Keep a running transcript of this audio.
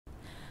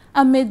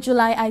A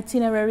mid-July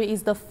itinerary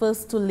is the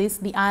first to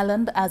list the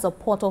island as a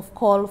port of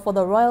call for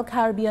the Royal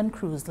Caribbean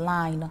Cruise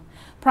Line.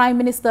 Prime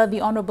Minister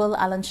the Honorable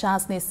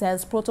Chastanet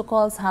says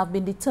protocols have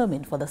been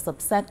determined for the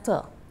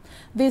subsector.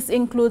 This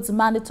includes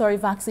mandatory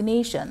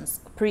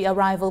vaccinations,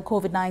 pre-arrival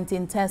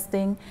COVID-19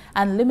 testing,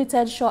 and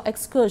limited shore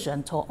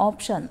excursion tour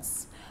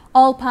options.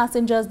 All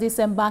passengers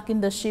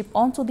disembarking the ship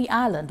onto the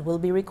island will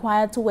be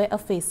required to wear a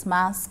face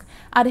mask,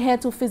 adhere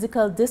to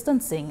physical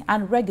distancing,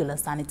 and regular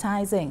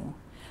sanitizing.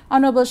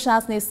 Honorable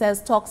Chastanet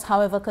says talks,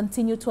 however,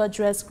 continue to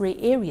address gray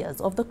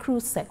areas of the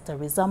cruise sector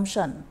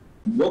resumption.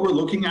 What we're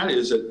looking at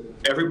is that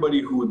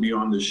everybody who would be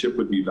on the ship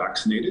would be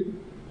vaccinated,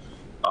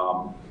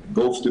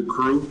 both the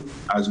crew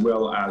as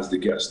well as the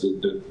guests.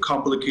 The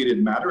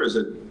complicated matter is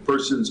that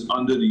persons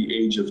under the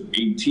age of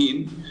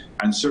 18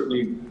 and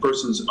certainly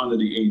persons under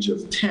the age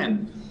of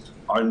 10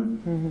 are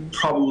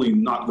probably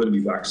not going to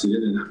be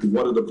vaccinated, and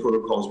what are the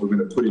protocols we're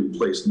going to put in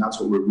place, and that's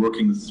what we're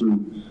working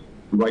through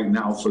right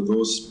now for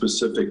those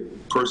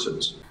specific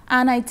persons.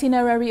 An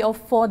itinerary of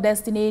 4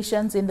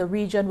 destinations in the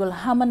region will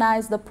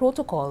harmonize the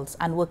protocols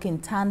and work in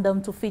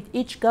tandem to fit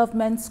each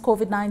government's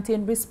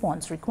COVID-19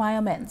 response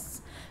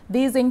requirements.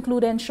 These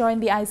include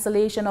ensuring the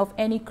isolation of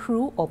any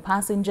crew or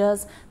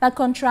passengers that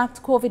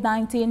contract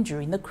COVID-19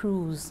 during the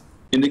cruise.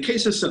 In the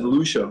case of Saint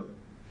Lucia,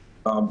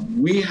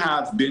 we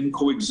have been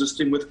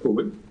coexisting with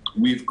COVID.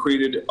 We've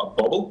created a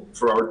bubble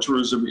for our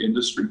tourism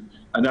industry,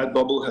 and that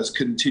bubble has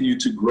continued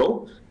to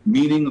grow,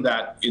 meaning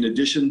that in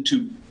addition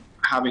to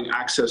having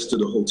access to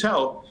the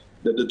hotel,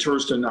 that the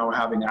tourists are now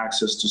having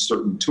access to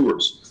certain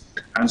tours.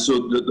 And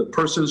so the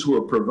persons who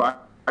are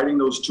providing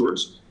those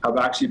tours have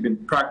actually been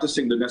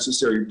practicing the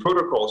necessary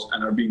protocols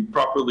and are being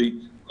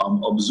properly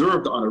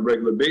observed on a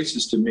regular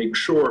basis to make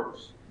sure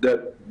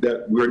that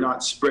we're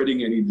not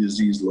spreading any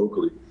disease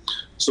locally.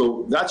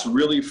 So that's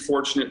really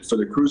fortunate for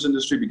the cruise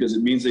industry because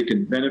it means they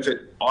can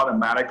benefit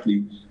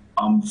automatically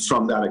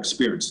from that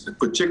experience,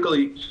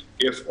 particularly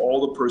if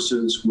all the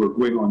persons who are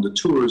going on the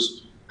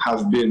tours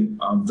have been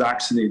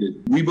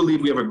vaccinated. We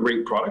believe we have a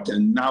great product,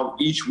 and now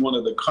each one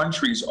of the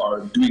countries are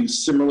doing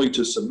similarly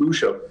to Saint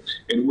Lucia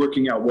in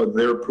working out what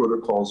their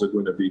protocols are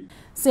going to be.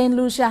 Saint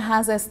Lucia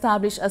has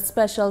established a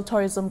special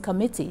tourism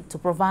committee to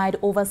provide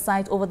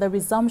oversight over the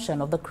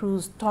resumption of the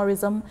cruise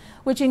tourism,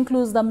 which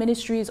includes the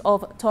Ministries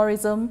of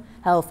Tourism,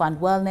 Health and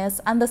Wellness,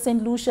 and the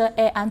Saint Lucia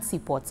Air and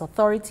Seaports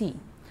Authority.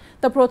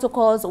 The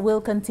protocols will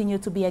continue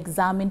to be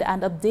examined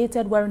and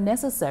updated where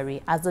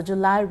necessary as the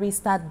July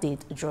restart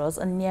date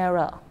draws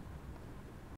nearer.